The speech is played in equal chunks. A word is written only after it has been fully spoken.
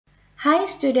Hi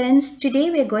students, today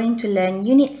we are going to learn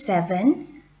Unit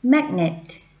 7,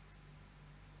 Magnet.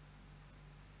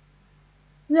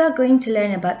 We are going to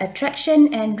learn about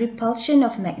attraction and repulsion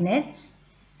of magnets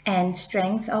and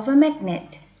strength of a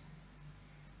magnet.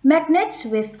 Magnets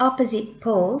with opposite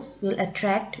poles will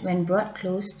attract when brought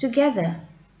close together.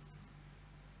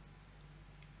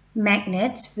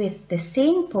 Magnets with the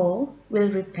same pole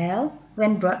will repel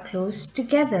when brought close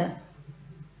together.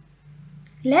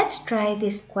 Let's try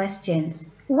these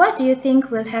questions. What do you think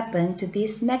will happen to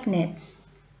these magnets?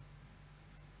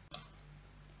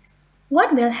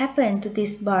 What will happen to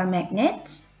these bar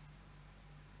magnets?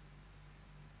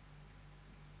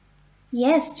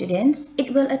 Yes, students,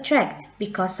 it will attract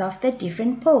because of the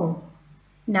different pole.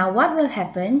 Now what will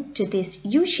happen to this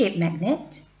U-shaped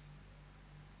magnet?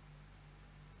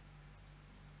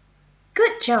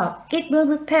 Good job, it will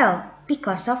repel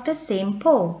because of the same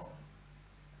pole.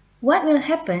 What will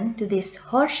happen to this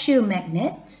horseshoe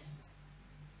magnet?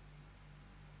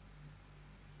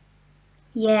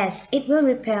 Yes, it will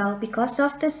repel because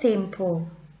of the same pole.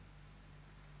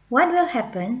 What will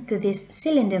happen to these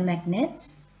cylinder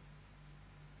magnets?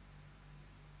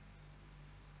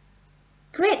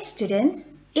 Great students,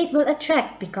 it will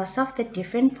attract because of the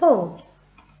different pole.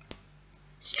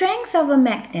 Strength of a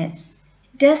magnet.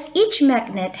 Does each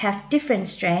magnet have different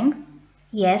strength?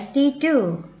 Yes, they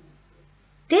do.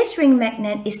 This ring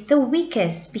magnet is the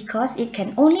weakest because it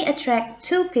can only attract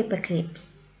 2 paper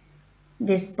clips.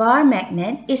 This bar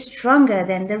magnet is stronger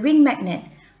than the ring magnet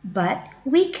but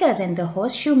weaker than the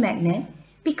horseshoe magnet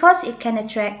because it can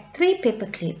attract 3 paper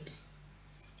clips.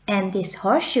 And this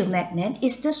horseshoe magnet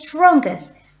is the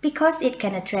strongest because it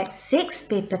can attract 6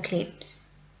 paper clips.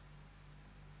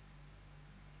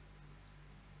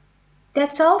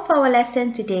 That's all for our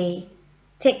lesson today.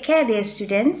 Take care, dear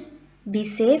students. Be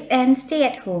safe and stay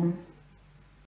at home.